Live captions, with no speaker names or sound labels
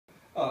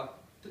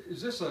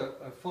Is this a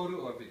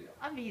photo or a video?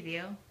 A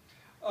video.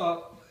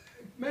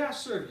 May I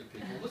serve you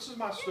people? This is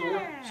my store.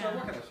 Yeah. Sir,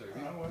 what can I serve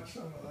you? I want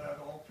some of that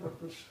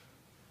all-purpose.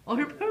 All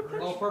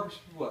purpose. All purpose?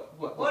 What?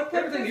 All-purpose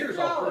Everything here is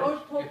all flour.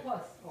 purpose.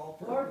 All-purpose.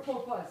 All-purpose.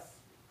 All-purpose.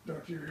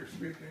 Don't you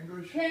speak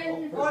English?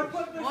 Can-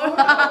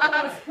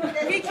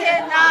 All-purpose. He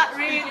cannot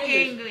read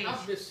English.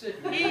 I'm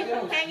Mississippi. He's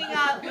hanging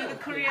out with the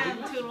Korean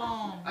too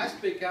long. I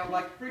speak out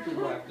like the preacher's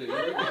wife do.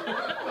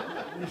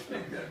 You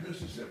speak that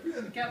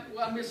Mississippian?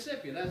 Well, I'm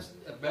Mississippi. That's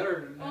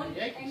better than the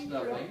Yankee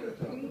stuff, ain't it?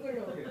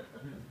 English.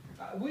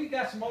 We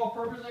got some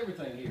all-purpose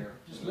everything here.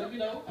 Just let me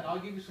know, and I'll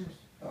give you some.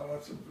 I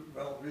want some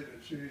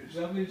Velveeta cheese.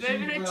 Velvet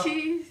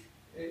cheese.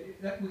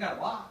 We got a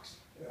box.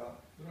 Yeah.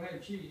 We don't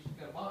have cheese. We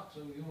got a box. So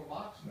you want a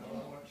box? No,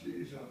 I want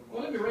cheese on the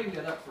Well, let box. me ring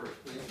that up first,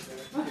 please.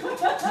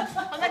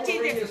 How much I'll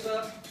ring is it? this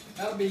up.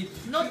 That'll be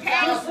No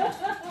thanks.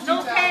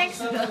 No thanks.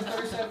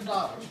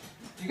 $2,737.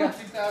 You got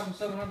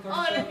 $2,737.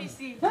 Oh, let me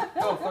see.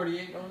 Oh,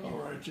 38 on I'll you.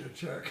 write you a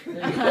check.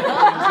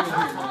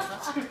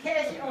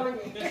 Cash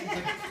only.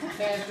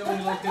 Cash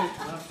only location.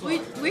 I'm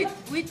sorry.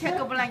 We take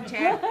a blank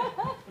check.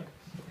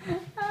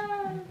 Look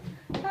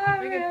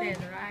at that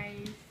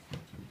rice.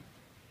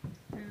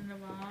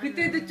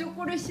 그때도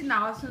초콜릿이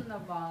나왔었나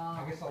I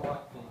봐. guess I'll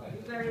lock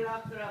You the better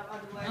lock it up,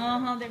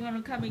 otherwise They're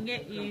gonna come and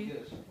get you.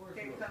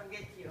 they come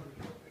get you.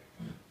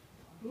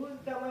 Who's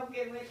come up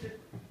get with the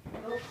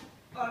no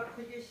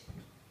position?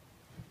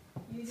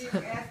 You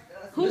didn't ask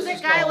us. Who's the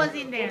guy was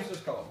in there? What's this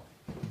called?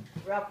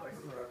 Rappers.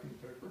 Wrapping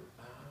paper.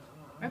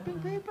 Wrapping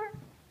paper?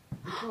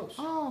 You're close.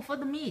 Oh, for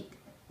the meat.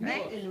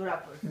 That is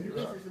rappers. This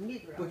is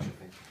meat wrapper. Butcher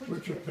paper.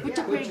 Butcher paper.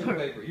 Butcher Butcher paper.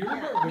 paper. You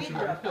remember Yeah, butcher meat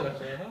paper? wrapper.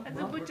 That's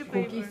a butcher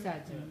고기 paper.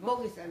 싸주는 거.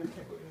 고기 싸는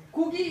paper.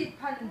 고기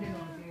파는 데는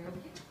어디예요?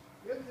 여기?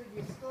 여기서 이제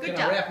store. Good Can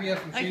job. I wrap you up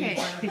some cheese?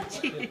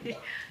 Okay.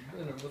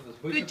 With this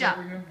butcher Good job.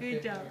 paper here? Good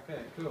Okay, job.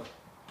 Okay, cool.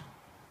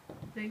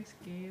 Thanks,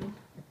 Gail.